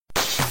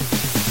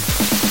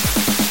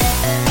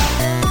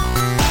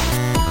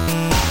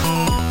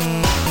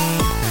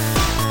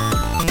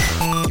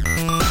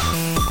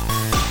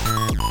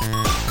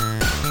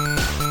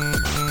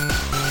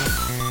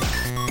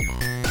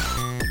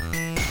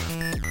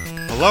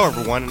Hello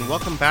everyone, and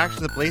welcome back to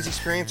the Blaze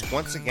Experience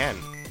once again.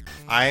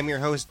 I am your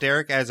host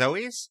Derek as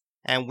always,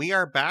 and we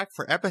are back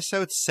for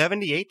episode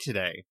 78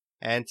 today.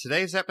 And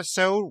today's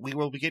episode, we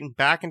will be getting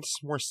back into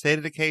some more State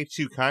of Decay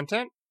 2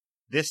 content.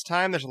 This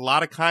time, there's a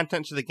lot of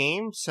content to the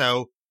game,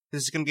 so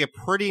this is going to be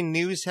a pretty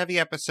news-heavy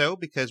episode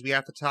because we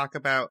have to talk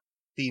about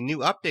the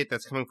new update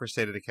that's coming for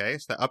State of Decay.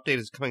 So the update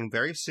is coming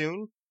very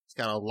soon. It's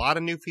got a lot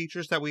of new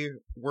features that were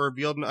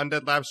revealed in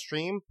Undead Labs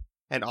stream,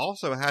 and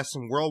also has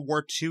some World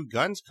War II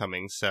guns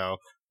coming, so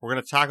we're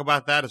going to talk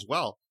about that as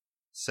well.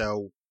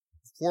 So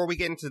before we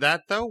get into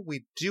that, though,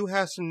 we do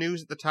have some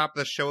news at the top of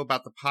the show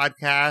about the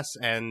podcast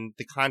and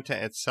the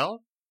content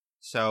itself.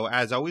 So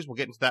as always, we'll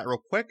get into that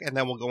real quick, and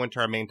then we'll go into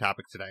our main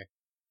topic today.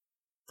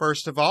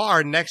 First of all,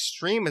 our next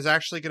stream is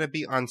actually going to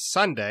be on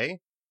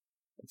Sunday.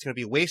 It's going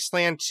to be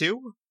Wasteland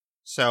 2.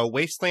 So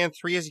Wasteland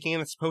 3 is a game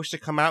that's supposed to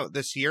come out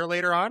this year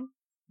later on.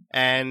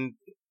 And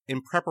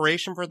in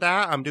preparation for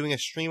that, I'm doing a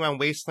stream on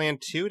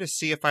Wasteland 2 to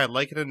see if I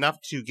like it enough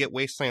to get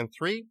Wasteland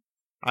 3.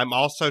 I'm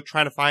also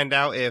trying to find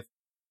out if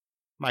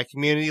my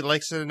community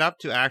likes it enough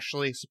to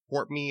actually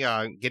support me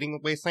getting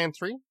Wasteland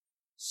 3.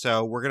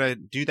 So we're going to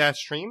do that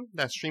stream.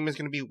 That stream is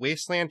going to be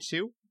Wasteland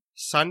 2,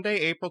 Sunday,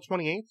 April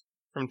 28th.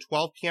 From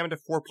 12 p.m. to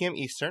 4 p.m.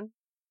 Eastern.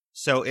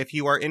 So if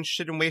you are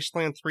interested in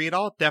Wasteland 3 at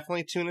all,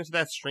 definitely tune into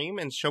that stream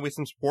and show me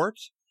some support.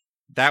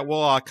 That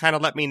will kind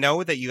of let me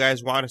know that you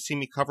guys want to see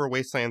me cover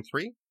Wasteland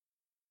 3.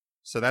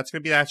 So that's going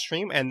to be that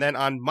stream. And then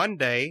on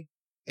Monday,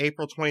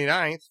 April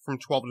 29th, from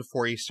 12 to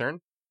 4 Eastern,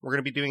 we're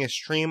going to be doing a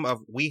stream of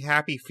We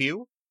Happy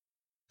Few.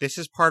 This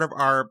is part of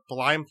our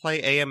Blind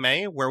Play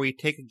AMA, where we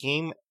take a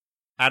game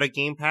out of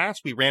Game Pass.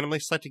 We randomly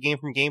select a game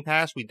from Game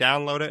Pass, we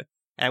download it,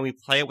 and we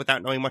play it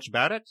without knowing much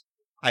about it.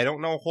 I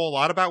don't know a whole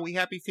lot about We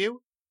Happy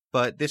Few,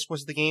 but this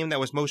was the game that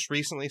was most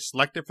recently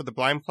selected for the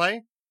blind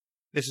play.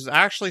 This is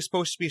actually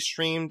supposed to be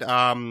streamed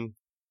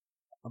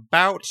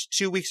about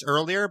 2 weeks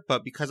earlier,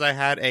 but because I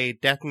had a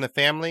death in the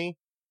family,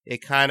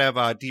 it kind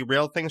of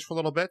derailed things for a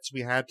little bit, so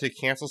we had to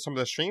cancel some of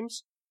the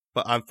streams.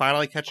 But I'm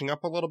finally catching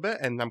up a little bit,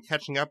 and I'm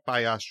catching up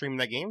by streaming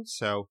that game,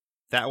 so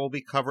that will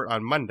be covered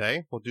on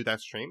Monday. We'll do that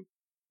stream.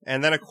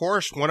 And then, of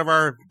course, one of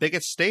our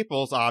biggest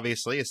staples,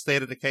 obviously, is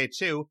State of Decay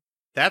 2.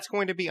 That's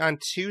going to be on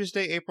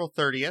Tuesday, April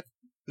 30th.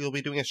 We will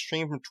be doing a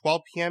stream from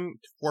 12 p.m.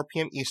 to 4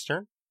 p.m.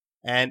 Eastern.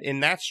 And in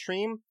that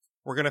stream,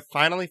 we're going to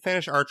finally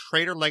finish our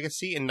Trader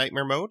Legacy in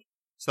Nightmare Mode.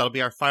 So that'll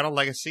be our final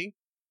legacy.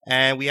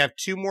 And we have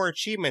 2 more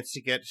achievements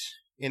to get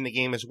in the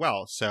game as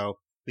well. So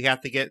we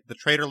have to get the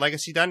Trader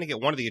Legacy done to get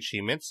one of the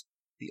achievements.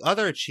 The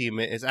other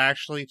achievement is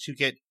actually to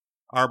get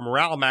our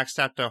morale maxed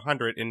out to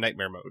 100 in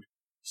Nightmare Mode.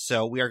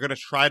 So we are going to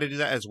try to do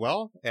that as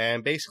well.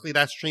 And basically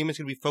that stream is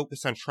going to be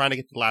focused on trying to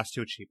get the last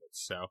 2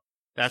 achievements. So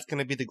that's going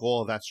to be the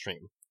goal of that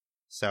stream.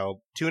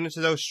 So tune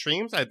into those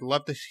streams. I'd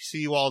love to see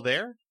you all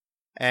there.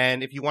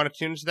 And if you want to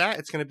tune into that,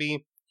 it's going to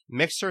be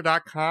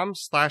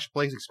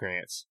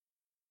mixer.com/blazeexperience.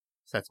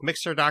 So that's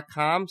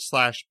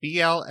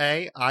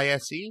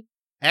mixer.com/BLAISEXPERIENCE.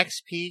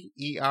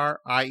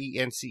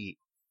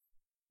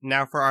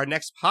 Now for our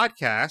next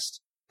podcast,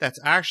 that's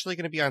actually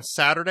going to be on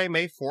Saturday,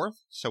 May 4th.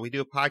 So we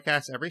do a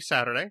podcast every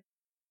Saturday.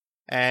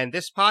 And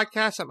this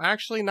podcast, I'm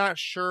actually not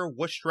sure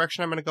which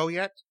direction I'm going to go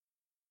yet.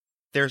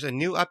 There's a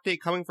new update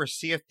coming for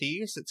Sea of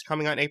Thieves. It's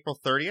coming on April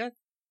 30th.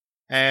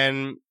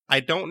 And I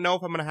don't know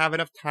if I'm going to have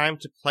enough time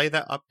to play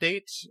that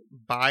update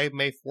by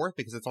May 4th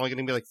because it's only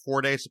going to be like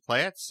 4 days to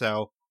play it.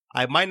 So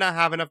I might not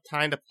have enough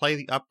time to play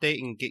the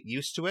update and get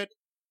used to it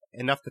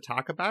enough to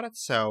talk about it.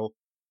 So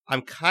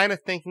I'm kind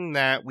of thinking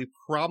that we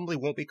probably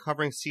won't be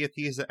covering Sea of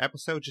Thieves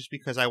episode just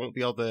because I won't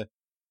be able to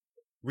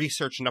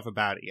research enough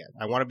about it yet.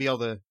 I want to be able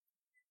to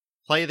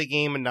play the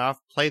game enough,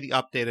 play the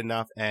update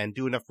enough, and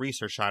do enough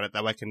research on it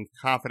that I can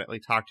confidently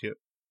talk to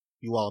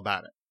you all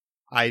about it.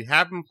 I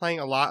have been playing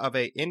a lot of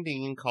a indie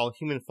game called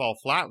Human Fall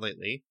Flat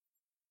lately,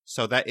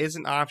 so that is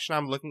an option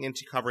I'm looking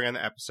into covering on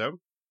the episode,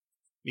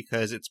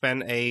 because it's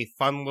been a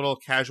fun little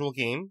casual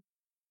game.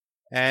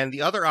 And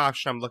the other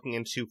option I'm looking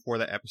into for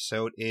that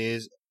episode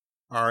is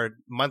our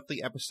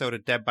monthly episode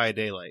of Dead by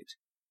Daylight.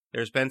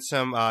 There's been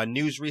some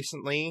news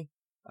recently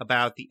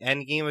about the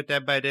end game of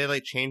Dead by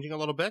Daylight changing a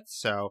little bit,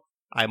 so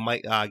I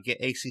might get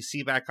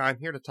ACC back on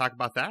here to talk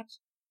about that.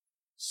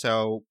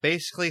 So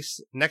basically,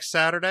 next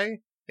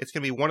Saturday, it's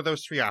going to be one of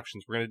those 3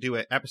 options. We're going to do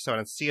an episode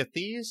on Sea of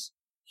Thieves,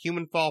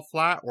 Human Fall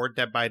Flat, or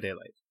Dead by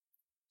Daylight.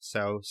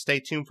 So stay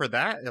tuned for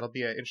that. It'll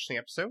be an interesting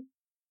episode.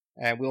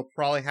 And we'll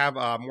probably have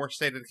more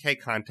State of Decay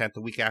content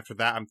the week after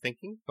that, I'm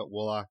thinking. But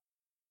we'll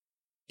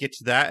get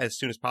to that as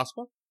soon as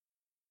possible.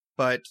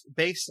 But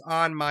based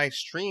on my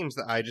streams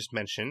that I just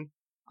mentioned,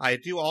 I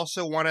do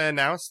also want to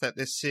announce that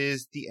this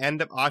is the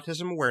end of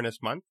Autism Awareness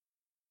Month.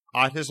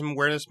 Autism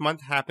Awareness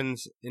Month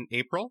happens in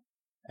April,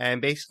 and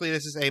basically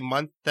this is a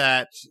month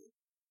that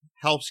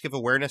helps give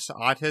awareness to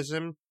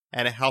autism,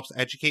 and it helps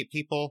educate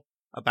people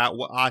about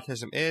what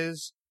autism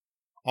is,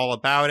 all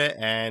about it,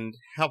 and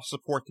help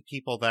support the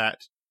people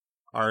that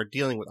are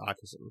dealing with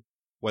autism,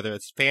 whether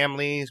it's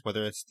families,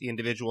 whether it's the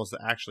individuals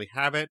that actually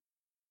have it,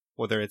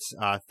 whether it's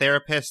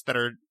therapists that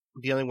are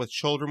dealing with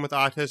children with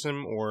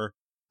autism, or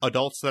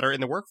adults that are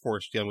in the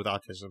workforce dealing with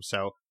autism.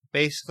 So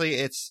basically,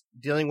 it's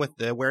dealing with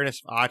the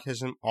awareness of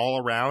autism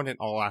all around in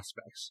all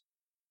aspects.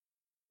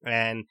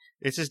 And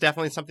this is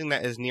definitely something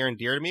that is near and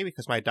dear to me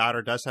because my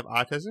daughter does have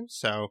autism.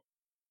 So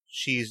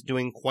she's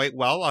doing quite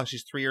well.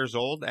 She's 3 years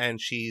old and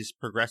she's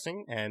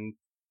progressing and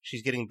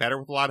she's getting better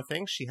with a lot of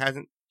things. She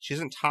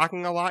isn't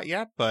talking a lot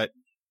yet, but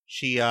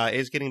she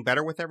is getting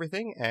better with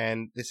everything.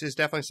 And this is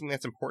definitely something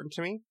that's important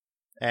to me.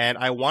 And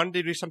I wanted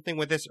to do something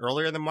with this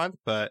earlier in the month,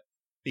 but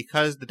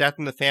because the death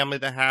in the family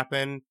that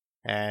happened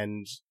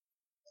and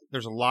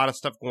there's a lot of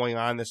stuff going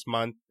on this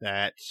month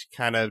that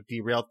kind of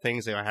derailed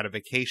things. I had a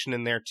vacation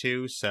in there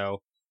too.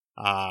 So,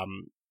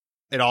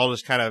 it all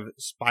just kind of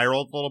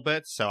spiraled a little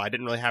bit. So I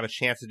didn't really have a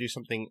chance to do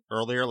something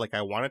earlier like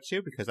I wanted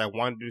to because I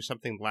wanted to do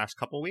something the last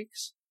couple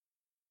weeks.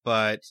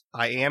 But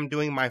I am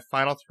doing my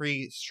final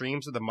 3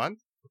 streams of the month,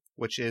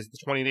 which is the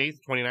 28th,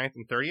 29th,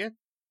 and 30th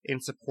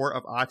in support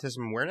of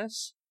autism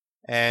awareness.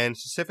 And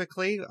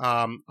specifically,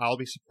 I'll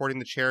be supporting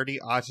the charity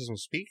Autism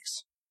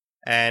Speaks.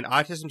 And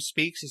Autism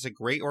Speaks is a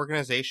great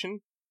organization.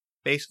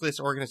 Basically,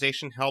 this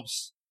organization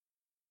helps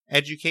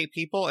educate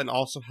people and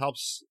also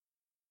helps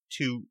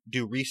to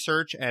do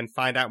research and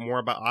find out more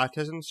about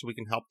autism so we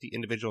can help the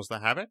individuals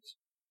that have it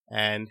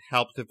and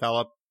help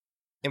develop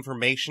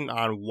information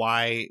on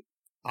why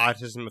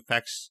autism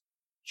affects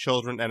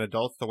children and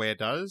adults the way it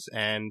does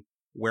and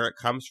where it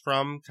comes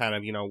from, kind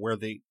of, where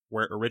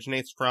it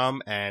originates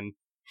from and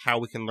how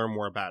we can learn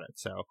more about it.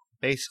 So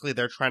basically,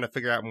 they're trying to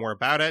figure out more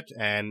about it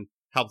and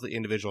help the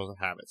individuals that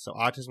have it. So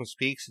Autism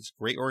Speaks is a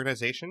great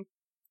organization,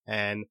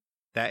 and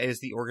that is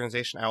the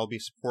organization I will be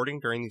supporting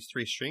during these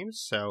 3 streams.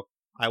 So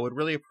I would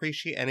really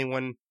appreciate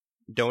anyone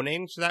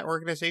donating to that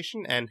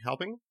organization and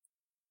helping.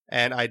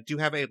 And I do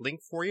have a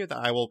link for you that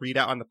I will read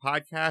out on the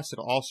podcast.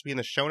 It'll also be in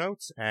the show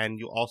notes, and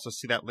you'll also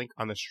see that link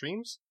on the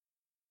streams.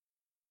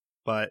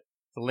 But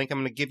the link I'm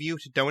going to give you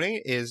to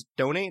donate is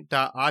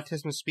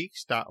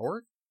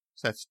donate.autismspeaks.org.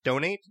 So that's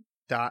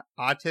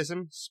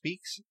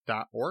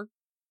donate.autismspeaks.org.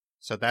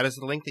 So that is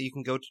the link that you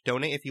can go to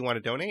donate if you want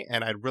to donate,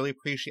 and I'd really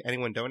appreciate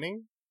anyone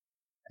donating.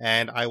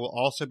 And I will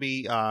also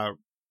be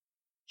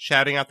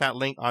shouting out that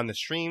link on the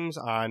streams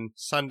on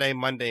Sunday,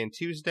 Monday, and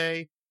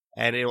Tuesday,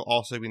 and it will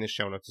also be in the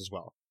show notes as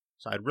well.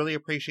 So I'd really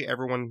appreciate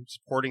everyone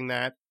supporting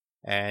that,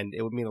 and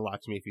it would mean a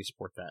lot to me if you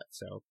support that.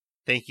 So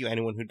thank you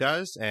anyone who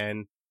does,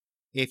 and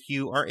if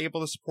you are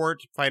able to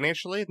support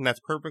financially, then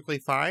that's perfectly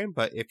fine,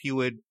 but if you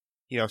would,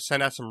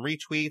 send out some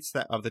retweets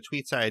of the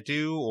tweets that I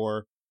do,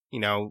 or,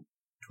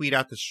 tweet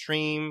out the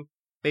stream,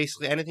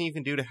 basically anything you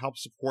can do to help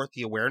support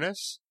the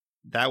awareness,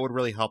 that would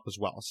really help as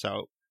well.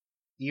 So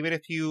even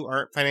if you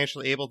aren't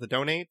financially able to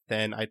donate,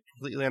 then I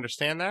completely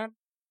understand that.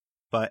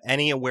 But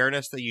any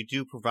awareness that you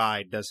do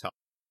provide does help.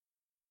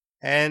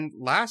 And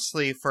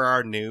lastly, for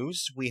our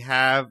news, we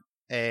have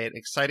an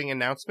exciting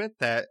announcement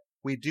that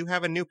we do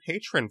have a new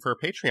patron for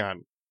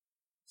Patreon.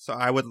 So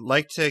I would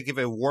like to give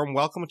a warm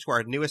welcome to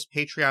our newest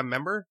Patreon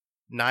member,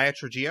 Naya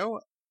Trujillo,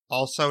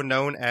 also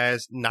known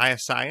as Naya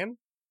Cyan.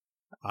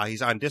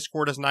 He's on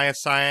Discord as Naya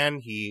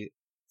Cyan. He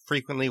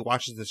frequently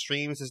watches the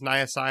streams as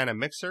Naya Cyan on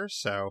Mixer.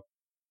 So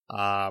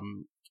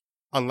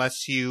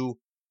unless you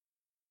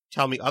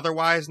tell me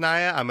otherwise,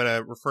 Naya, I'm going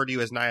to refer to you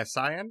as Naya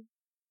Cyan.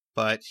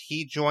 But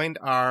he joined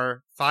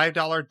our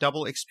 $5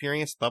 double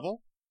experience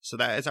level. So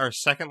that is our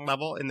 2nd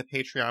level in the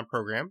Patreon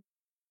program.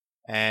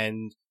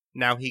 And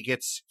now he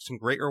gets some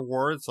great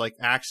rewards like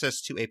access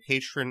to a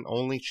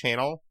patron-only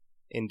channel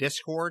in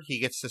Discord. He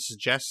gets to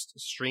suggest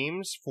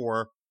streams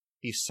for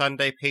the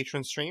Sunday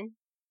patron stream.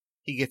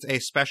 He gets a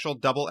special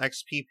double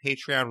XP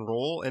Patreon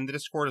role in the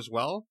Discord as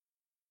well,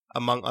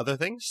 among other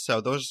things.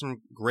 So those are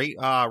some great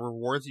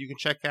rewards that you can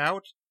check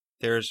out.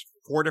 There's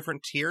 4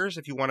 different tiers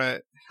if you want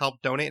to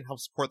help donate and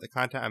help support the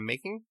content I'm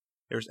making.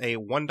 There's a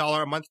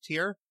 $1 a month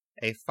tier,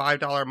 a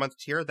 $5 a month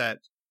tier that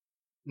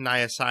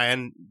Naya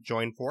Cyan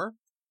joined for.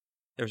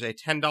 There's a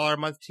 $10 a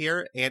month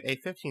tier and a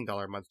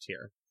 $15 a month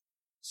tier.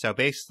 So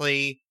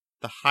basically,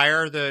 the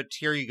higher the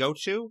tier you go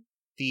to,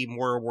 the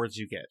more rewards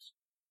you get.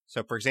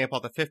 So for example,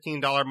 at the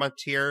 $15 a month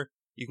tier,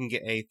 you can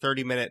get a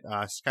 30-minute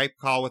Skype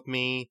call with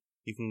me.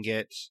 You can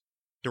get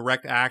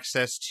direct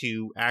access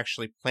to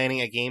actually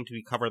planning a game to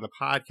be covered in the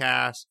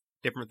podcast,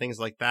 different things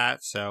like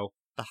that. So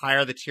the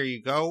higher the tier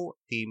you go,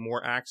 the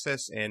more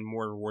access and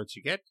more rewards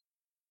you get.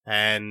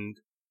 And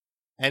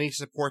any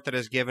support that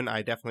is given,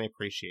 I definitely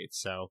appreciate.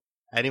 So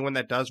anyone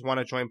that does want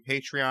to join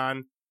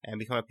Patreon and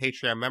become a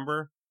Patreon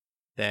member,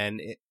 then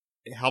it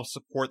helps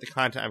support the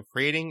content I'm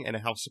creating, and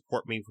it helps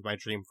support me for my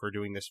dream for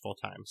doing this full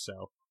time.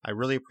 So I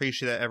really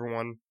appreciate that,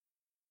 everyone.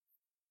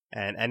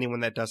 And anyone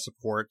that does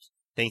support,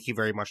 thank you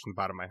very much from the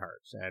bottom of my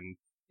heart. And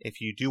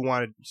if you do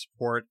want to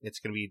support, it's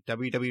going to be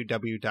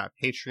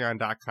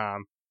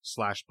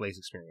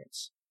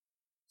www.patreon.com/blazeexperience.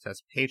 So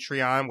that's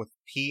Patreon with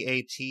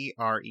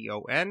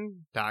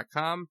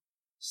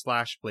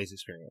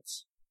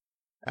patreon.com/blazeexperience.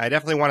 I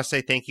definitely want to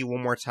say thank you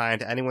one more time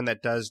to anyone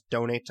that does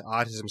donate to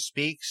Autism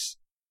Speaks.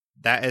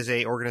 That is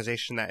a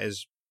organization that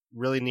is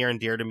really near and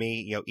dear to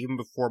me. Even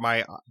before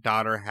my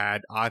daughter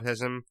had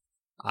autism,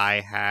 I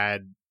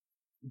had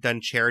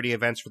done charity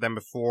events for them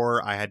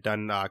before. I had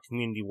done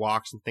community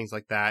walks and things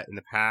like that in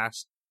the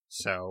past.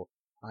 So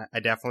I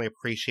definitely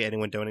appreciate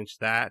anyone donating to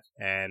that.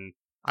 And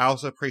I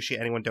also appreciate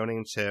anyone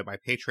donating to my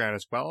Patreon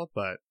as well.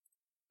 But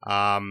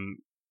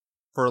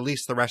for at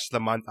least the rest of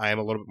the month, I am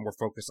a little bit more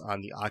focused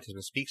on the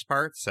Autism Speaks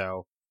part.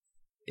 So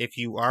if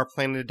you are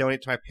planning to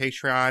donate to my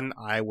Patreon,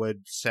 I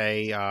would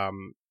say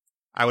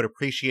I would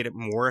appreciate it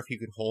more if you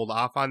could hold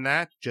off on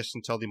that just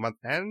until the month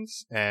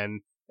ends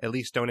and at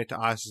least donate to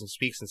Autism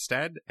Speaks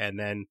instead. And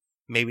then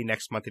maybe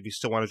next month, if you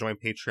still want to join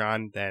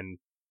Patreon, then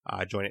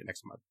join it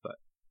next month. But,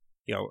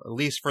 at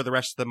least for the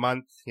rest of the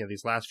month,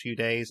 these last few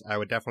days, I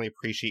would definitely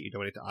appreciate you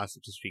donate to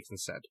Autism Speaks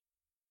instead.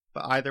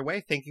 But either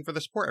way, thank you for the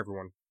support,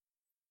 everyone.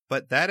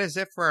 But that is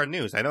it for our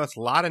news. I know it's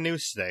a lot of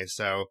news today,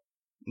 so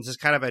this is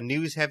kind of a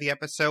news-heavy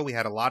episode. We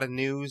had a lot of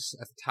news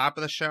at the top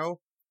of the show,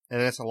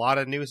 and it's a lot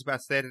of news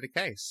about State of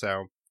Decay,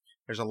 so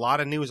there's a lot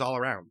of news all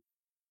around.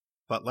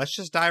 But let's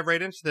just dive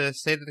right into the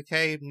State of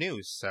Decay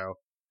news. So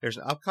there's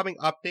an upcoming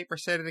update for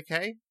State of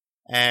Decay,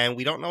 and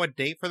we don't know a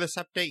date for this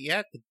update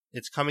yet.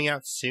 It's coming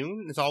out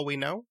soon, is all we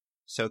know.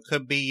 So it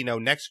could be,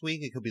 next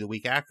week. It could be the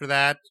week after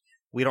that.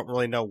 We don't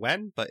really know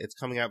when, but it's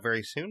coming out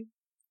very soon.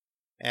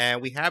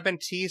 And we have been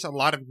teased a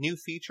lot of new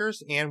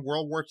features and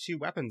World War II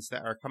weapons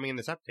that are coming in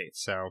this update.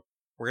 So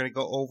we're going to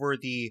go over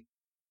the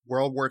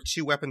World War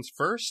II weapons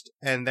first,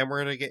 and then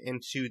we're going to get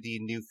into the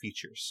new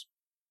features.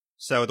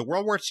 So the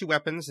World War II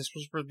weapons, this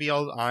was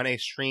revealed on a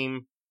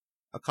stream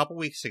a couple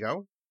weeks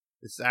ago.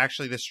 This is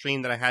actually the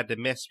stream that I had to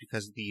miss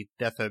because of the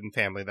death of the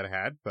family that I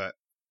had, but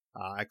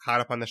I caught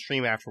up on the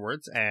stream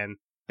afterwards, and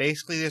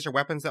basically these are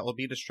weapons that will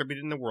be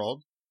distributed in the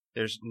world.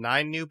 There's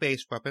 9 new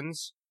base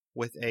weapons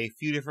with a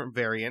few different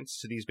variants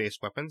to these base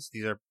weapons.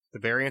 The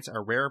variants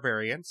are rare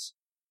variants,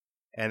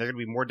 and they're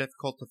going to be more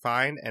difficult to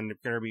find, and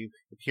they're going to be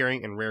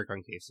appearing in rare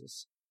gun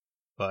cases.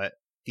 But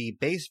the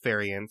base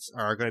variants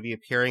are going to be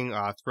appearing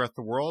throughout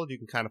the world. You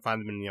can kind of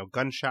find them in,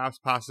 gun shops,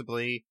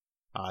 possibly.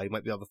 You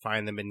might be able to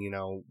find them in,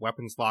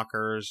 weapons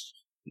lockers,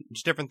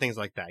 just different things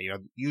like that.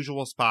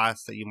 Usual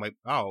spots that you might,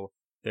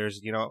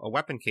 there's, a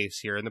weapon case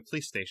here in the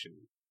police station.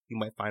 You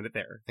might find it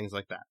there, things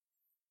like that.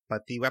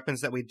 But the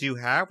weapons that we do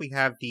have, we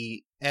have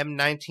the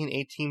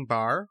M1918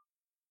 bar.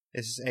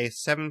 This is a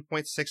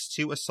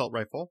 7.62 assault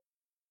rifle.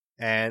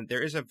 And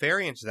there is a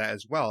variant to that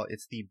as well.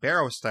 It's the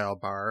barrow-style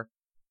bar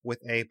with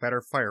a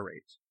better fire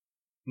rate.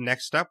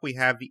 Next up, we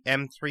have the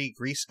M3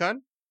 grease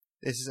gun.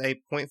 This is a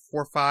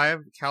 .45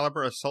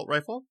 caliber assault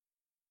rifle.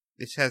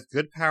 This has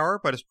good power,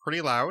 but it's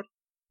pretty loud.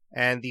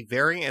 And the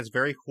variant is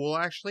very cool,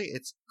 actually.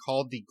 It's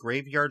called the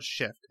Graveyard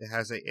Shift. It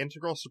has an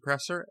integral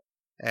suppressor,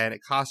 and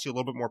it costs you a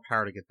little bit more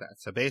power to get that.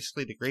 So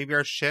basically, the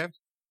Graveyard Shift,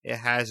 it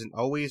has an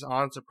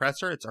always-on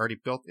suppressor. It's already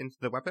built into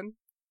the weapon,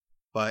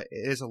 but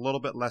it is a little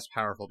bit less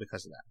powerful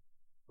because of that.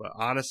 But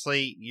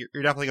honestly, you're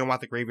definitely going to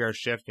want the Graveyard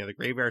Shift. The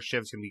Graveyard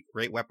Shift is going to be a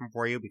great weapon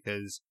for you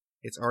because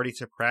it's already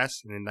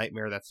suppressed, and in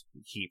Nightmare, that's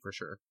key for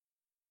sure.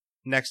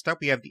 Next up,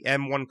 we have the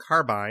M1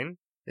 Carbine.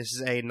 This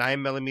is a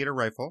 9mm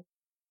rifle,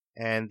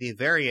 and the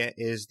variant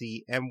is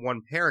the M1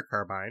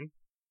 Paracarbine.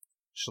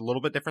 Just a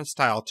little bit different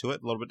style to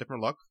it, a little bit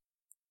different look.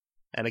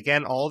 And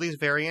again, all these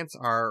variants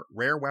are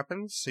rare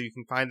weapons, so you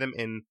can find them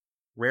in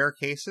rare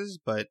cases,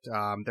 but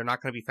they're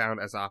not going to be found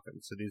as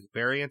often. So these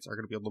variants are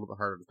going to be a little bit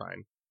harder to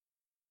find.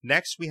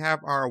 Next, we have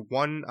our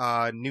one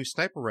new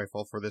sniper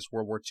rifle for this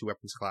World War II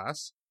weapons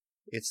class.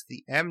 It's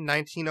the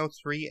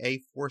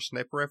M1903A4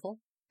 sniper rifle.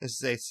 This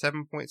is a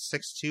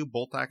 7.62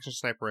 bolt-action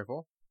sniper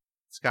rifle.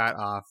 It's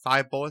got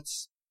 5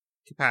 bullets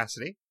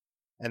capacity.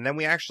 And then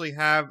we actually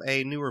have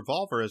a new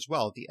revolver as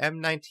well, the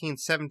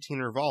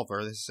M1917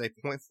 revolver. This is a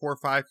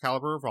 .45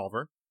 caliber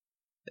revolver.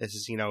 This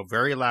is,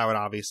 very loud,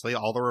 obviously.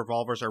 All the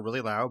revolvers are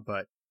really loud,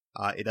 but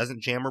it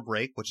doesn't jam or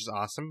break, which is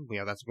awesome.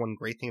 That's one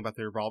great thing about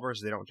the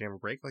revolvers, they don't jam or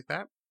break like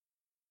that.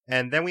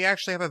 And then we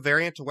actually have a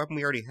variant to weapon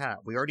we already have.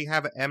 We already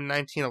have an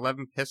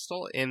M1911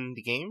 pistol in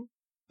the game,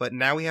 but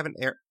now we have an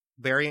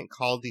variant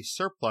called the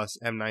Surplus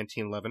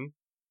M1911,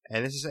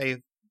 and this is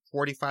a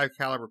 .45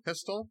 caliber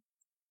pistol.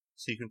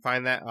 So you can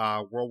find that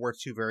World War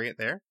II variant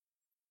there.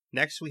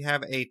 Next, we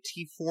have a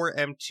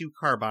T4M2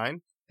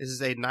 carbine. This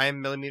is a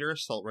 9mm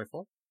assault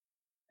rifle.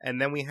 And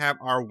then we have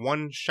our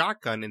one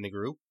shotgun in the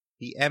group,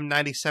 the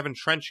M97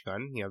 trench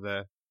gun.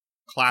 The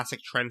classic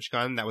trench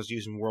gun that was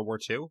used in World War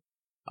II.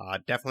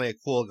 Definitely a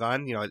cool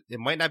gun. It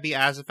might not be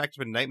as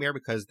effective in Nightmare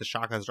because the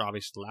shotguns are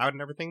obviously loud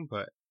and everything,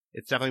 but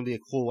it's definitely a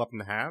cool weapon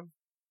to have.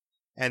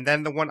 And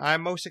then the one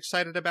I'm most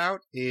excited about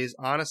is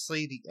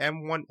honestly the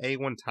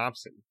M1A1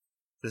 Thompson.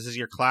 This is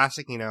your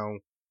classic,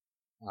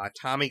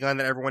 Tommy gun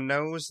that everyone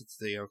knows. It's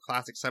the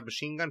classic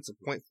submachine gun. It's a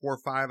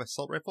 .45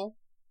 assault rifle.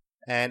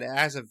 And it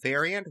has a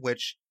variant,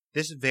 which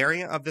this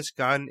variant of this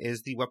gun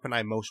is the weapon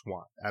I most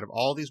want. Out of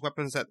all these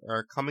weapons that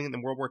are coming in the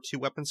World War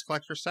II weapons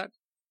collector set,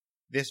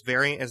 this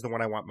variant is the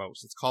one I want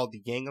most. It's called the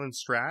Gangland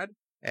Strad,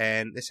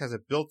 and this has a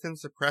built-in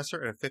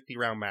suppressor and a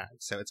 50-round mag.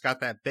 So it's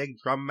got that big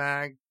drum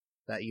mag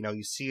that,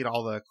 you see in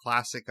all the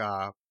classic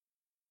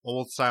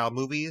old-style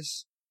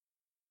movies.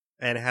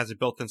 And it has a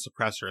built-in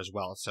suppressor as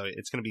well. So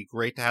it's going to be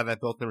great to have that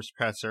built-in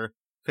suppressor.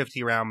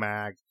 50 round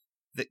mag.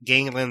 The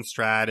Gangland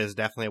Strad is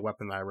definitely a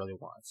weapon that I really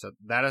want. So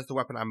that is the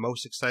weapon I'm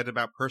most excited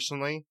about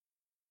personally.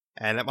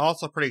 And I'm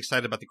also pretty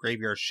excited about the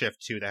Graveyard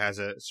Shift too, that has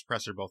a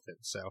suppressor built in.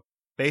 So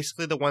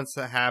basically the ones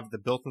that have the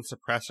built-in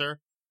suppressor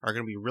are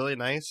going to be really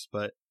nice,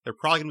 but they're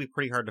probably going to be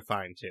pretty hard to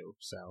find too.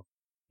 So,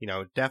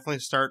 definitely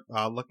start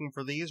looking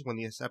for these when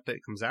this update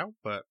comes out.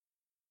 But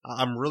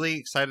I'm really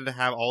excited to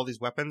have all these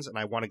weapons, and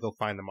I want to go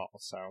find them all.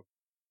 So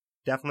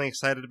definitely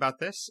excited about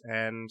this,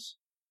 and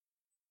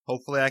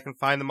hopefully I can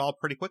find them all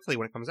pretty quickly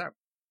when it comes out.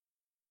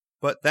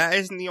 But that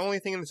isn't the only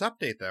thing in this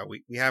update, though.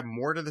 We have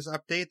more to this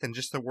update than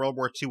just the World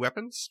War II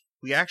weapons.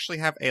 We actually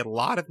have a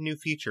lot of new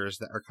features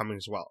that are coming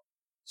as well.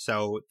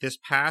 So this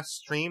past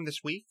stream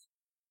this week,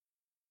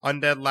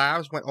 Undead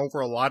Labs went over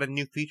a lot of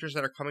new features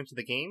that are coming to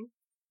the game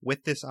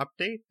with this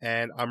update,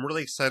 and I'm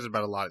really excited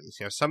about a lot of these.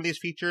 Some of these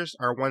features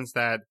are ones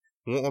that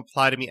won't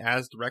apply to me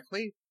as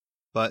directly,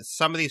 but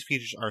some of these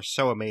features are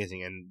so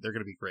amazing, and they're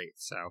going to be great.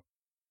 So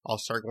I'll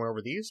start going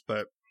over these,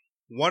 but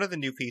one of the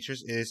new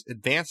features is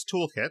advanced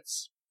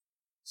toolkits.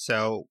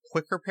 So,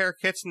 quick repair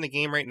kits in the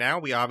game right now,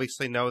 we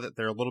obviously know that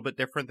they're a little bit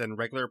different than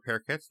regular repair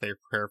kits. They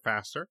repair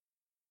faster.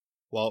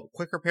 Well,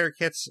 quick repair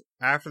kits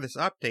after this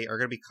update are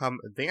going to become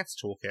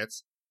advanced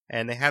toolkits,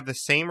 and they have the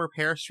same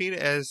repair speed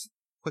as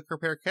quick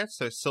repair kits.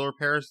 So, it still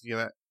repairs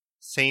that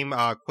same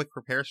quick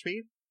repair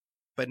speed,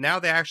 but now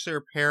they actually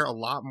repair a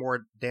lot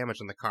more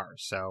damage on the car.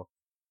 So,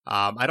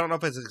 I don't know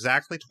if it's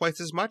exactly twice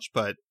as much,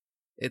 but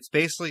it's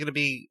basically going to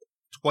be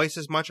twice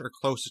as much or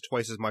close to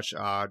twice as much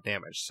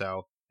damage.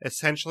 So,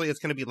 essentially, it's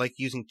going to be like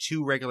using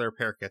 2 regular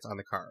repair kits on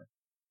the car.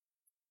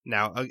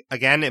 Now,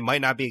 again, it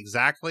might not be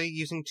exactly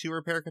using 2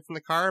 repair kits on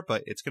the car,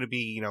 but it's going to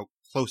be,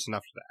 close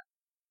enough to that.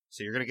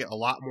 So you're going to get a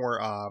lot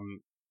more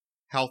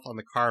health on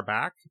the car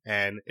back,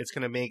 and it's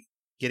going to make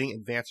getting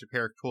advanced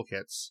repair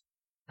toolkits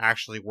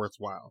actually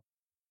worthwhile.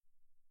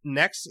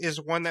 Next is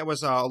one that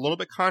was a little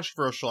bit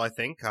controversial, I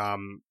think.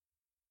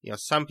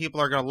 Some people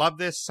are going to love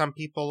this. Some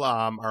people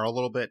are a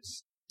little bit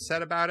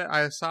upset about it,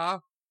 I saw.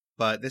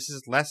 But this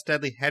is less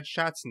deadly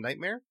headshots in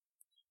Nightmare.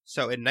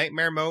 So in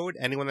Nightmare mode,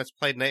 anyone that's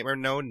played Nightmare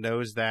mode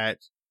knows that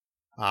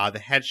the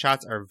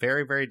headshots are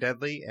very, very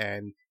deadly,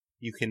 and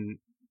you can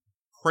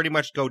pretty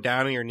much go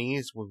down on your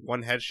knees with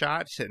one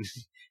headshot, and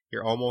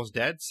you're almost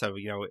dead. So,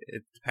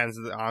 it depends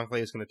if the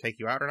enclave is going to take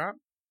you out or not.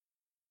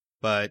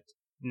 But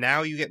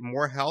now you get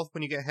more health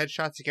when you get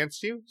headshots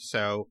against you,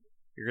 so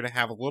you're going to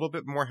have a little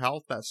bit more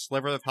health. That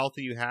sliver of health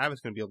that you have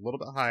is going to be a little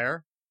bit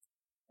higher.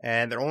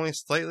 And they're only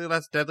slightly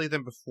less deadly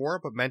than before,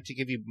 but meant to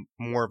give you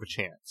more of a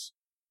chance.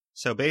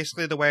 So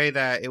basically the way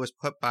that it was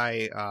put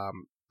by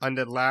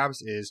Undead Labs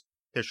is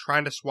they're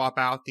trying to swap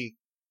out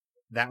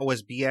that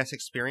was BS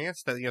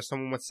experience that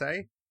someone would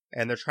say,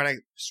 and they're trying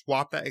to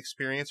swap that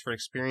experience for an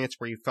experience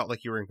where you felt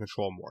like you were in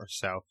control more.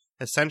 So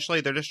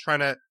essentially they're just trying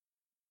to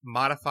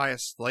modify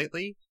it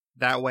slightly.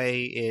 That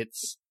way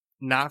it's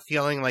not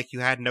feeling like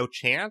you had no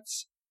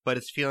chance, but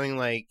it's feeling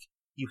like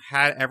you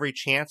had every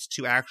chance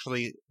to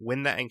actually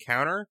win that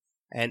encounter,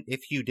 and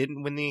if you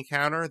didn't win the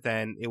encounter,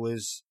 then it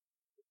was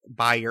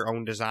by your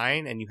own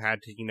design, and you had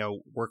to,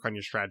 work on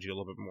your strategy a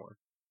little bit more.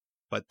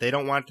 But they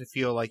don't want it to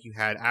feel like you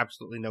had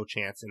absolutely no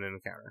chance in an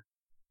encounter.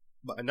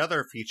 But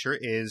another feature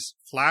is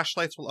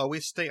flashlights will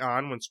always stay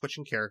on when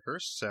switching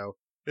characters, so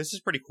this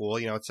is pretty cool.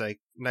 It's a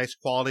nice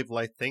quality of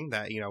life thing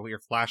that, your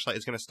flashlight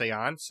is going to stay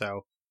on,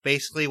 so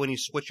basically when you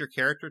switch your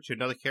character to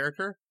another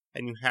character,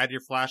 and you had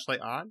your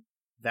flashlight on,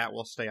 that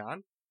will stay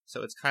on.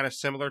 So it's kind of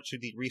similar to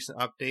the recent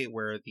update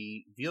where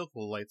the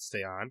vehicle lights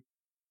stay on.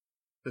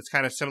 It's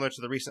kind of similar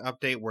to the recent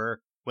update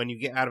where when you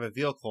get out of a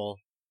vehicle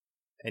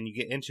and you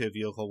get into a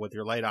vehicle with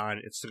your light on,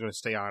 it's still going to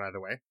stay on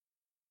either way.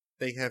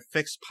 They have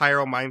fixed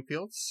pyro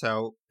minefields,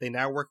 so they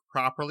now work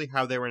properly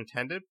how they were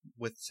intended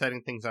with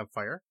setting things on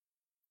fire.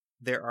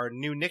 There are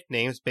new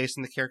nicknames based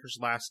on the character's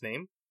last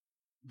name.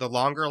 The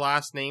longer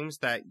last names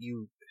that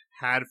you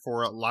had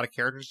for a lot of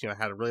characters,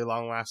 had a really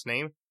long last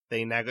name,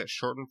 they now get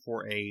shortened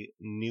for a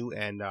new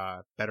and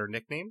better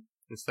nickname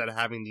instead of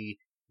having the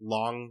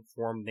long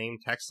form name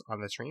text on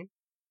the screen.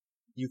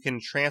 You can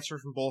transfer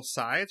from both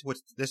sides. What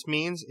this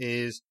means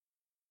is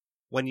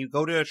when you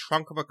go to the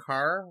trunk of a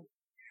car,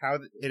 how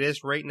it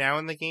is right now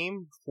in the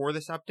game for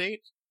this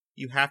update,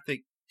 you have to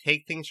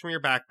take things from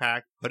your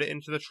backpack, put it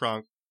into the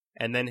trunk,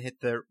 and then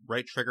hit the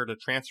right trigger to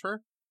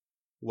transfer.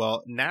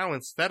 Well, now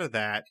instead of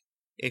that,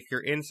 if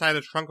you're inside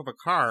the trunk of a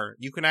car,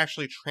 you can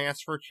actually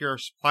transfer to your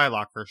supply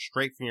locker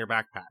straight from your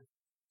backpack.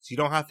 So you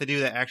don't have to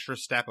do that extra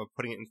step of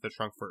putting it into the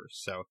trunk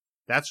first. So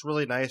that's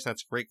really nice.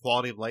 That's a great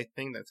quality of life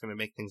thing that's going to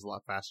make things a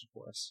lot faster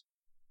for us.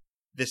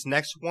 This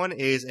next one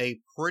is a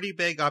pretty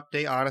big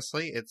update,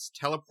 honestly. It's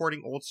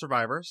teleporting old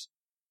survivors.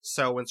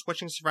 So when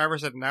switching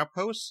survivors at an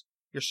outpost,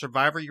 your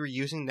survivor you're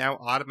using now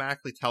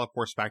automatically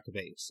teleports back to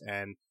base.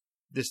 And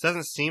this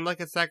doesn't seem like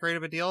it's that great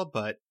of a deal,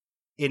 but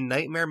in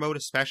Nightmare mode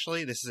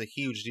especially, this is a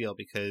huge deal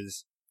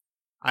because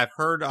I've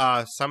heard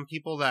some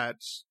people that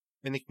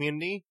in the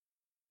community,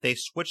 they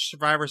switched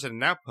survivors at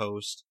an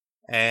outpost,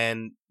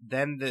 and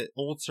then the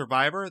old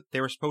survivor,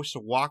 they were supposed to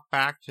walk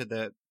back to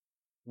the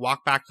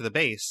walk back to the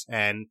base,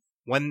 and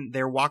when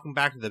they're walking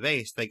back to the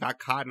base, they got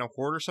caught in a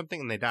horde or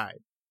something and they died.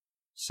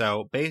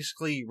 So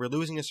basically, we're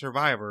losing a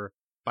survivor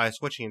by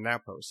switching an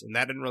outpost, and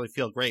that didn't really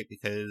feel great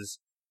because,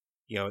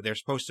 they're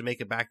supposed to make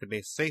it back to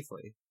base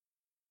safely.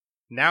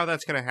 Now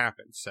that's going to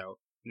happen. So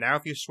now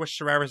if you switch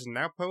survivors in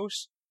an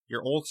outpost,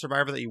 your old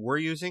survivor that you were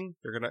using,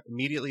 they're going to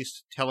immediately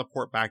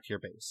teleport back to your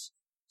base.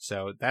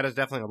 So that is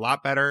definitely a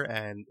lot better,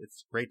 and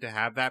it's great to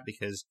have that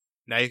because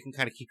now you can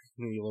kind of keep your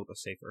community a little bit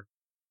safer.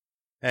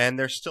 And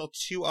there's still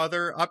 2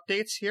 other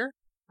updates here.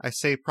 I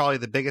say probably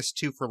the biggest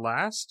 2 for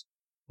last.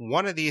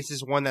 One of these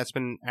is one that's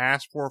been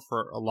asked for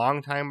a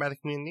long time by the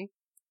community.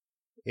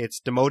 It's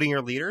demoting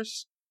your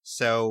leaders.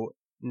 So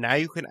now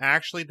you can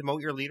actually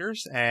demote your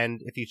leaders,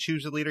 and if you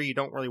choose a leader you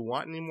don't really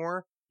want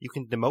anymore, you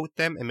can demote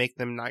them and make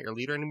them not your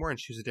leader anymore and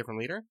choose a different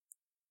leader.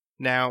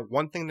 Now,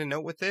 one thing to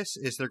note with this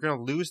is they're going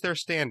to lose their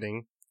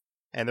standing,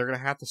 and they're going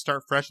to have to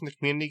start fresh in the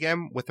community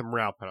again with a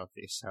morale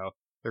penalty. So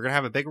they're going to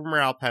have a big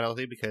morale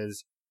penalty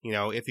because,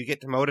 if you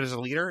get demoted as a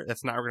leader,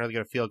 that's not really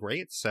going to feel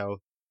great. So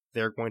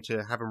they're going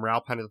to have a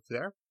morale penalty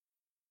there.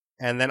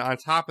 And then on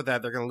top of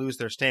that, they're going to lose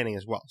their standing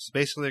as well. So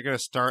basically, they're going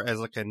to start as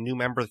like a new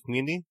member of the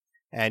community,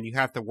 and you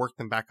have to work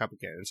them back up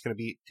again. It's going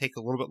to take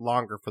a little bit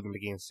longer for them to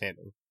gain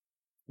standing,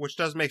 which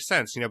does make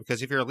sense,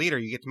 because if you're a leader,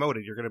 you get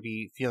demoted, you're going to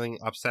be feeling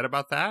upset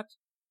about that.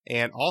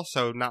 And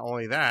also, not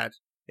only that,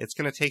 it's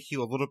going to take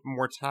you a little bit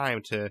more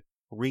time to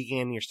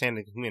regain your standing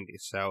in the community.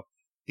 So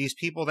these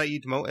people that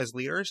you demote as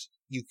leaders,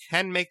 you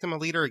can make them a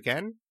leader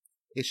again.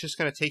 It's just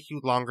going to take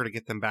you longer to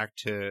get them back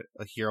to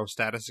a hero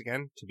status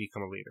again to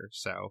become a leader.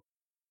 So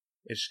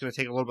it's just going to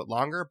take a little bit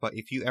longer, but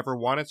if you ever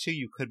wanted to,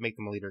 you could make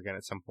them a leader again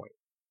at some point.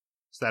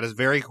 So that is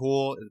very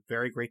cool. It's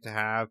very great to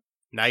have.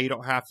 Now you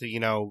don't have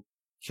to,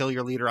 kill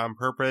your leader on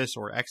purpose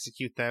or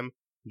execute them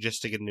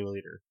just to get a new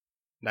leader.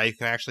 Now you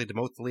can actually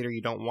demote the leader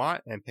you don't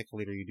want and pick a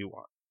leader you do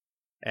want.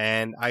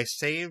 And I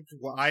saved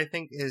what I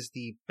think is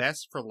the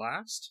best for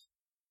last.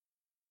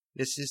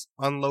 This is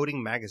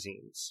unloading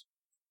magazines.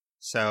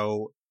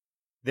 So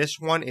this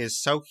one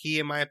is so key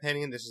in my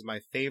opinion. This is my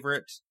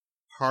favorite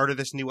part of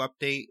this new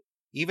update,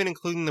 even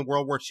including the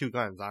World War II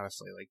guns,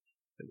 honestly. Like,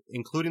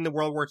 including the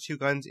World War II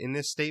guns in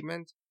this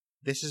statement,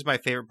 this is my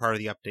favorite part of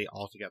the update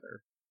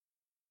altogether.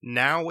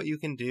 Now what you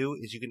can do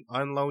is you can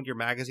unload your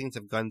magazines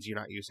of guns you're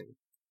not using.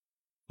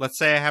 Let's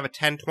say I have a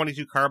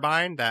 10-22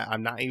 carbine that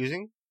I'm not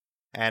using,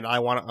 and I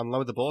want to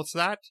unload the bullets of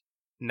that.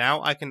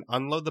 Now I can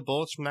unload the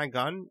bullets from that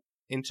gun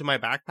into my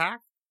backpack,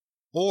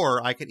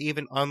 or I could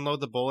even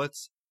unload the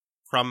bullets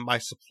from my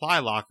supply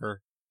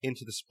locker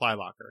into the supply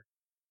locker.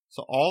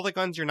 So all the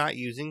guns you're not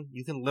using,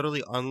 you can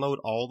literally unload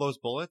all those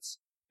bullets,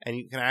 and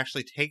you can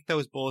actually take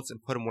those bullets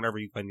and put them whatever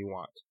gun you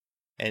want.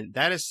 And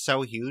that is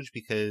so huge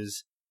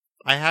because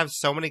I have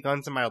so many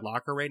guns in my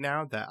locker right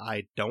now that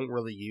I don't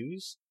really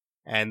use,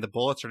 and the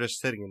bullets are just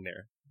sitting in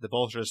there. The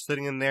bullets are just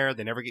sitting in there,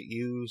 they never get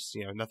used,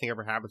 nothing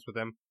ever happens with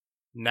them.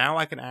 Now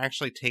I can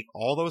actually take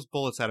all those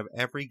bullets out of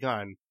every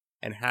gun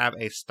and have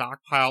a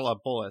stockpile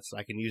of bullets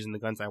I can use in the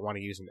guns I want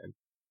to use them in.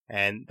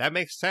 And that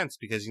makes sense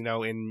because,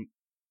 in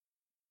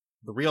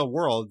the real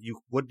world,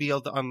 you would be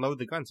able to unload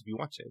the guns if you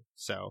want to.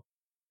 So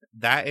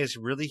that is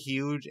really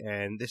huge,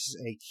 and this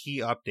is a key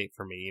update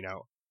for me.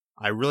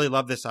 I really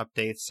love this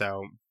update,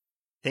 so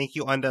thank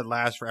you Undead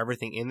Labs for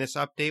everything in this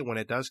update when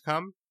it does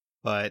come,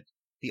 but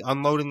the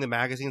unloading the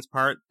magazines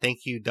part, thank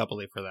you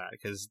doubly for that,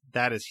 because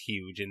that is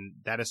huge, and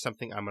that is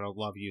something I'm going to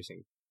love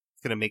using.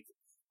 It's going to make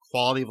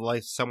quality of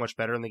life so much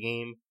better in the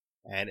game,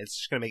 and it's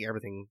just going to make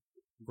everything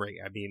great.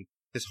 I mean,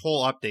 this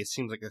whole update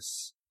seems like an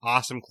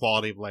awesome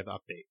quality of life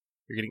update.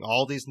 You're getting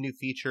all these new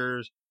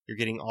features, you're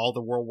getting all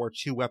the World War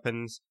II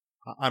weapons.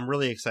 I'm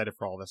really excited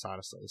for all this,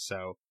 honestly.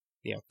 So,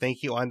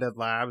 thank you Undead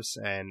Labs,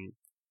 and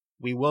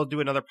we will do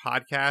another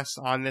podcast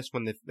on this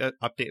when the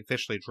update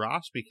officially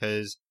drops,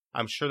 because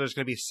I'm sure there's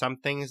going to be some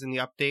things in the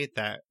update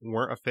that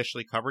weren't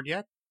officially covered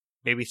yet.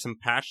 Maybe some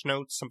patch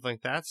notes, something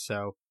like that.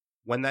 So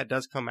when that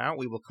does come out,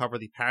 we will cover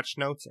the patch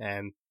notes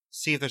and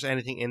see if there's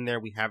anything in there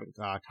we haven't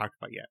talked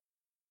about yet.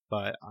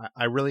 But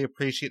I really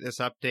appreciate this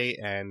update,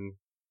 and,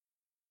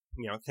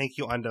 thank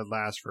you Undead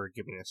Labs for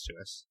giving this to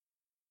us.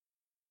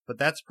 But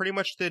that's pretty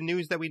much the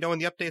news that we know in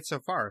the update so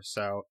far.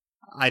 So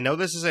I know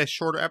this is a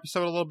shorter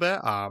episode a little bit.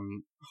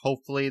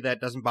 Hopefully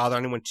that doesn't bother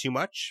anyone too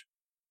much.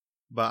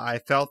 But I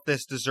felt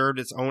this deserved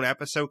its own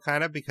episode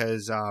kind of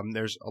because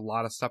there's a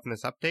lot of stuff in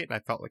this update, and I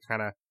felt it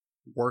kind of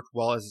worked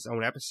well as its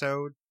own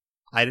episode.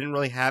 I didn't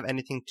really have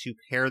anything to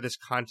pair this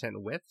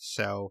content with,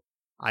 so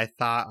I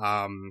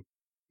thought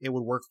it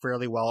would work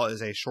fairly well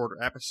as a shorter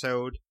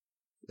episode,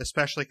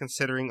 especially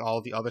considering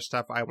all the other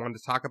stuff I wanted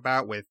to talk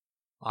about with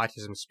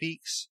Autism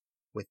Speaks,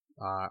 with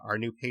our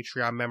new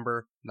Patreon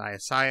member, Naya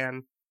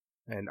Cyan,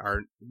 and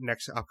our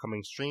next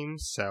upcoming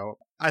streams. So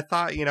I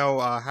thought,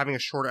 having a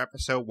shorter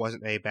episode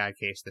wasn't a bad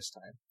case this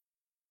time.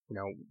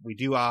 We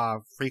do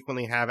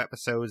frequently have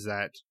episodes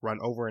that run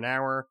over an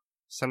hour.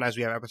 Sometimes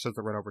we have episodes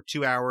that run over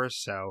 2 hours.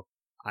 So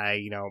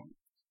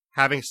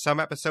having some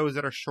episodes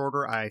that are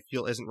shorter, I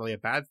feel isn't really a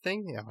bad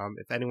thing.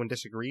 If anyone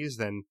disagrees,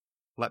 then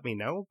let me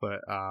know. But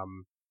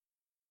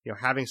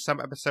having some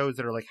episodes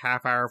that are like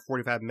half hour,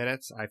 45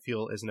 minutes, I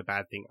feel isn't a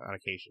bad thing on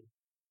occasion.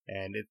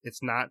 And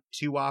it's not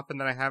too often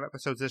that I have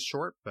episodes this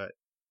short, but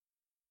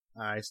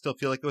I still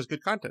feel like it was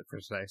good content for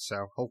today.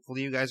 So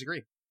hopefully you guys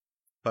agree.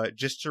 But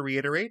just to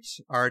reiterate,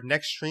 our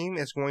next stream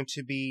is going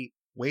to be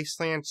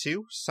Wasteland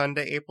 2,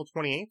 Sunday, April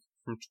 28th,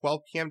 from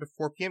 12 p.m. to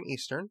 4 p.m.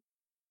 Eastern.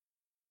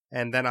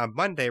 And then on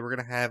Monday, we're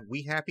going to have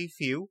We Happy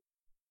Few,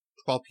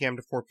 12 p.m.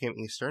 to 4 p.m.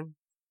 Eastern.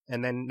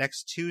 And then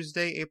next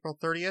Tuesday, April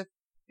 30th,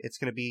 it's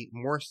going to be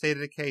More State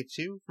of Decay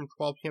 2 from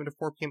 12 p.m. to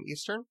 4 p.m.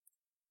 Eastern.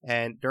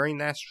 And during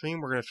that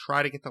stream, we're going to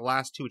try to get the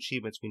last 2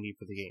 achievements we need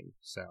for the game.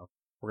 So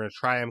we're going to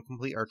try and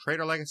complete our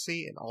Trader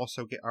Legacy and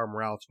also get our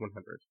Morale to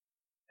 100.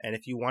 And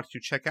if you want to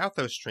check out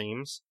those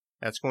streams,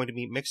 that's going to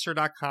be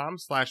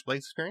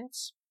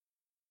mixer.com/BlazeExperience.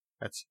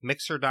 That's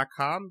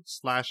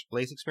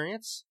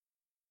mixer.com/BlazeExperience.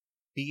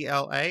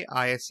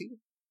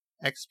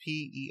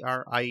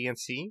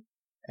 BLAISEXPERIENC.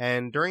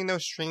 And during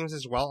those streams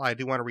as well, I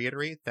do want to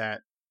reiterate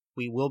that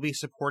we will be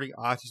supporting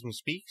Autism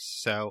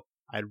Speaks. So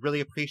I'd really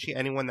appreciate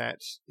anyone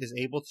that is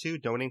able to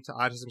donate to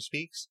Autism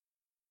Speaks.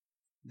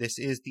 This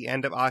is the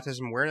end of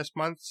Autism Awareness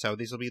Month, so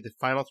these will be the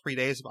final 3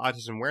 days of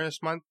Autism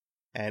Awareness Month.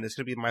 And it's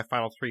going to be my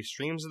final 3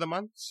 streams of the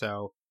month.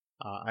 So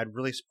I'd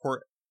really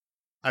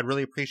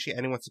appreciate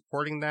anyone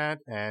supporting that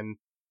and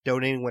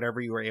donating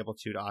whatever you are able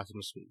to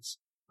Autism Speaks.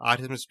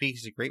 Autism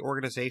Speaks is a great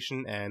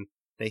organization, and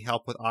they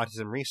help with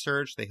autism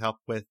research. They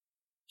help with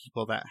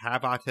people that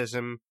have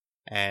autism,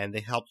 and they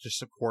help to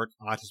support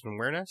autism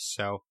awareness.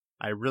 So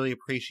I really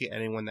appreciate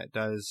anyone that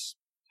does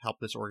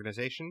help this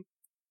organization.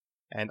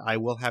 And I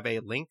will have a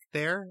link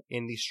there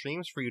in these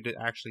streams for you to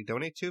actually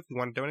donate to if you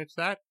want to donate to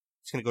that.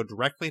 It's going to go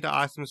directly to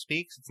Autism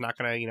Speaks. It's not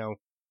going to,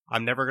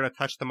 I'm never going to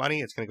touch the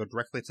money. It's going to go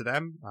directly to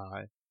them.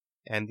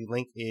 And the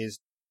link is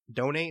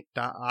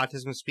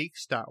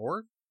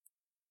donate.autismspeaks.org.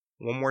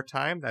 One more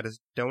time, that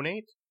is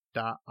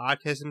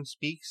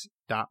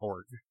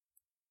donate.autismspeaks.org.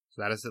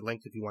 So that is the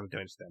link if you want to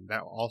donate to them.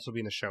 That will also be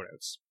in the show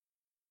notes.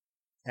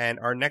 And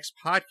our next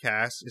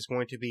podcast is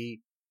going to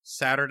be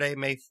Saturday,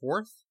 May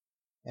 4th.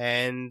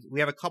 And we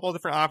have a couple of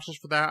different options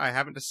for that. I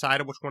haven't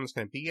decided which one it's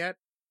going to be yet.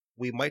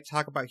 We might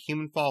talk about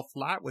Human Fall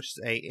Flat, which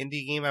is a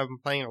indie game I've been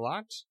playing a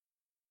lot.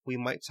 We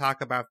might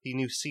talk about the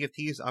new Sea of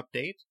Thieves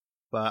update,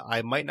 but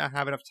I might not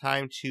have enough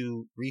time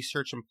to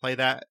research and play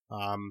that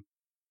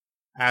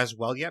as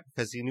well yet,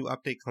 because the new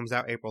update comes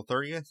out April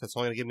 30th. That's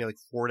only going to give me like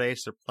 4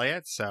 days to play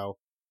it, so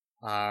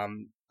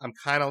I'm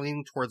kind of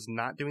leaning towards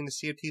not doing the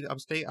Sea of Thieves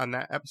update on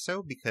that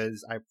episode,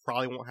 because I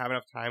probably won't have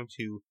enough time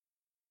to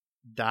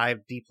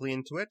dive deeply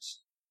into it.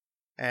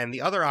 And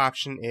the other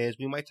option is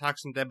we might talk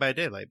some Dead by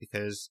Daylight,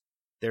 because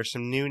there's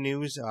some new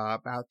news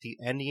about the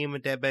endgame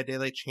of Dead by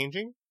Daylight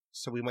changing,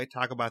 so we might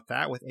talk about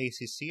that with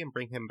ACC and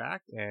bring him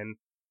back, and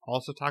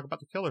also talk about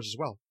the killers as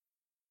well.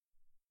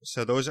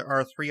 So those are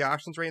our 3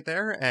 options right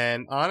there,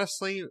 and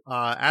honestly,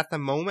 at the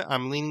moment,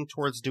 I'm leaning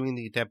towards doing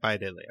the Dead by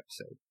Daylight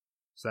episode.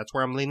 So that's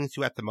where I'm leaning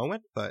to at the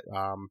moment, but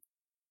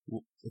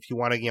if you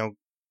want to,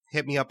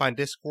 hit me up on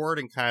Discord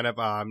and kind of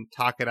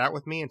talk it out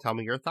with me and tell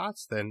me your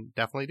thoughts, then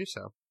definitely do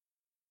so.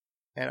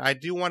 And I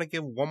do want to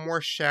give one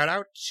more shout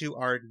out to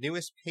our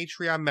newest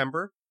Patreon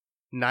member,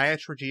 Naya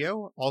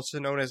Trujillo, also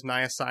known as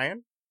Naya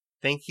Cyan.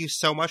 Thank you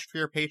so much for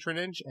your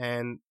patronage,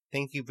 and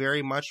thank you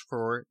very much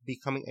for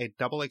becoming a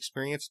double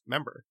experienced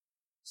member.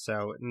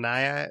 So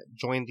Naya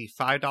joined the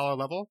 $5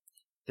 level.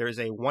 There is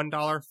a $1,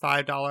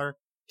 $5,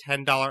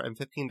 $10, and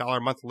 $15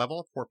 a month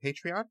level for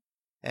Patreon.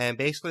 And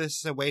basically this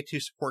is a way to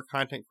support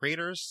content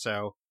creators.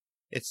 So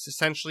it's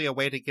essentially a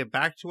way to give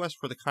back to us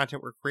for the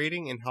content we're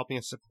creating and helping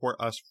us support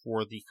us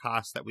for the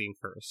costs that we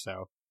incur.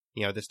 So,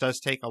 this does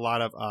take a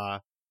lot of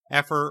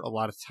effort, a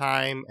lot of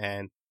time,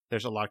 and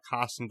there's a lot of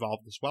costs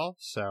involved as well.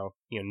 So,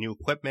 new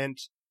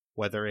equipment,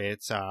 whether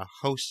it's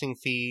hosting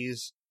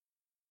fees,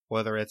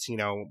 whether it's,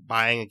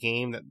 buying a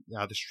game that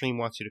the stream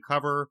wants you to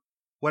cover,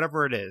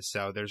 whatever it is.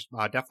 So there's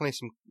definitely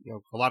some,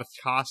 a lot of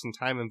cost and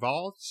time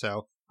involved.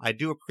 So I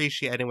do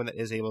appreciate anyone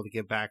that is able to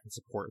give back and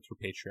support through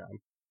Patreon.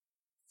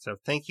 So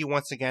thank you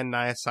once again,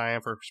 Naya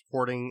Cyan, for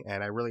supporting,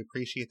 and I really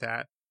appreciate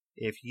that.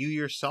 If you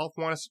yourself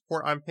want to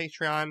support on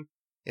Patreon,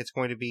 it's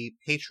going to be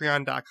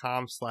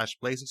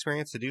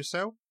patreon.com/BlazeExperience to do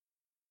so.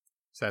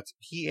 So that's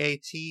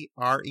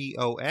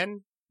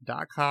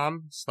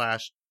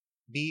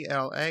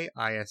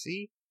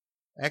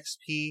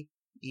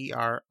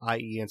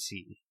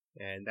patreon.com/BLAISEXPERIENC.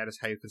 And that is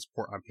how you can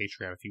support on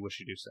Patreon if you wish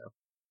to do so.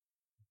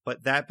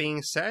 But that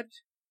being said,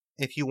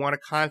 if you want to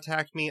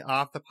contact me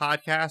off the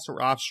podcast or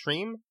off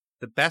stream,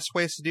 the best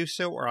ways to do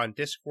so are on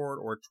Discord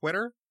or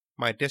Twitter.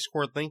 My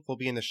Discord link will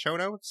be in the show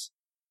notes.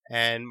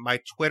 And my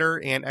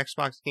Twitter and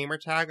Xbox gamer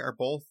tag are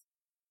both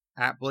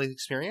at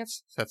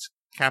BlazeExperience. So that's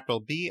capital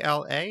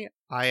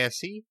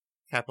BLAISE,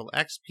 capital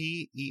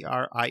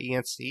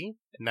XPERIENC.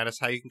 And that is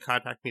how you can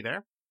contact me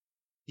there.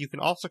 You can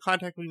also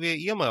contact me via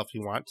email if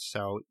you want.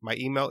 So my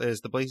email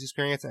is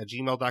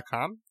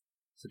theblazeexperience@gmail.com.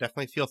 So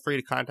definitely feel free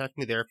to contact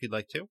me there if you'd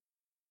like to.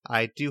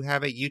 I do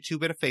have a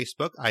YouTube and a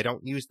Facebook. I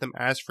don't use them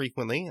as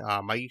frequently.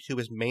 My YouTube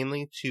is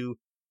mainly to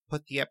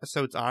put the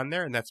episodes on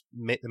there, and that's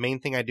the main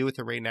thing I do with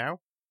it right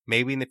now.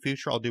 Maybe in the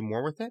future I'll do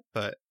more with it,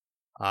 but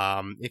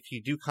if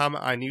you do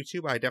comment on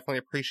YouTube, I definitely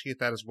appreciate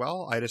that as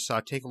well. I just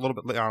take a little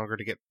bit longer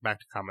to get back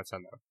to comments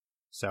on them.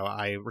 So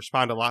I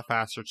respond a lot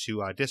faster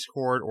to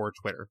Discord or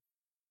Twitter.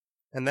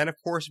 And then, of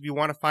course, if you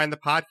want to find the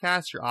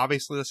podcast, you're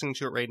obviously listening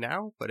to it right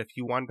now. But if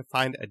you want to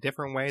find a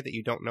different way that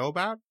you don't know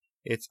about,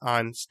 it's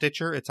on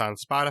Stitcher, it's on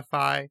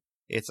Spotify,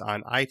 it's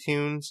on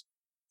iTunes,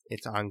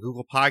 it's on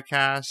Google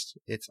Podcasts,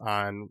 it's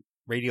on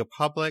Radio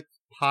Public,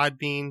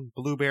 Podbean,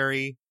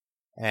 Blueberry,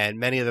 and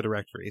many of the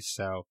directories.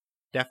 So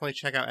definitely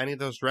check out any of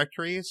those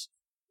directories.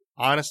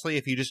 Honestly,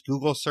 if you just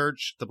Google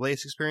search The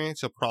Blaze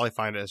Experience, you'll probably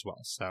find it as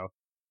well. So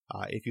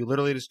if you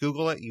literally just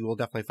Google it, you will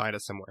definitely find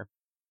it somewhere.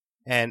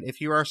 And if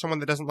you are someone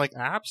that doesn't like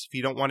apps, if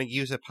you don't want to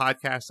use a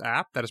podcast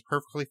app, that is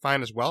perfectly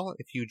fine as well.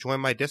 If you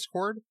join my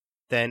Discord,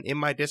 then in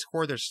my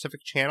Discord, there's a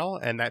specific channel,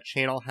 and that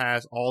channel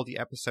has all the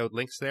episode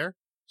links there.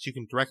 So you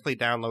can directly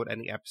download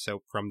any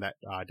episode from that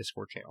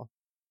Discord channel.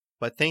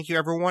 But thank you,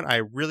 everyone. I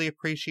really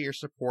appreciate your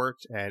support,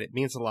 and it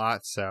means a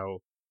lot.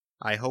 So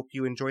I hope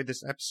you enjoyed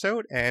this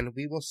episode, and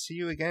we will see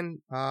you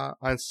again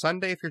on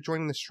Sunday if you're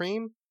joining the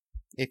stream.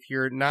 If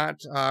you're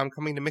not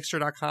coming to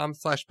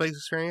mixer.com/Blaze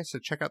Experience to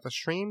check out the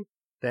stream,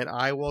 then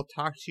I will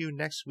talk to you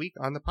next week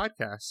on the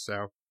podcast.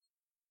 So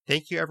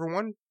thank you,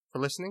 everyone, for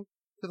listening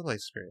to The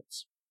Blaze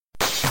Experience.